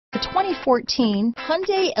The 2014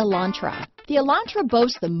 Hyundai Elantra. The Elantra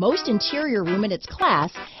boasts the most interior room in its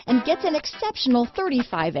class and gets an exceptional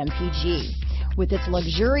 35 mpg. With its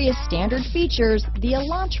luxurious standard features, the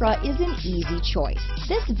Elantra is an easy choice.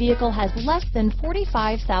 This vehicle has less than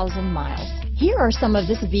 45,000 miles. Here are some of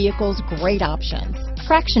this vehicle's great options: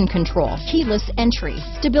 traction control, keyless entry,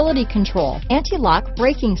 stability control, anti-lock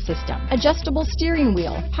braking system, adjustable steering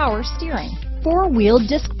wheel, power steering, four-wheel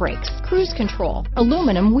disc brakes, cruise control,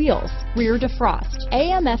 aluminum wheels, rear defrost,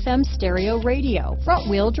 AM/FM stereo radio,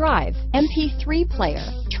 front-wheel drive, MP3 player,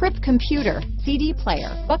 trip computer, CD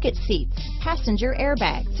player, bucket seats, passenger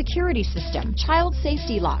airbag, security system, child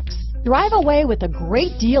safety locks. Drive away with a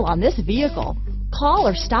great deal on this vehicle. Call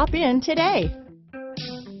or stop in today.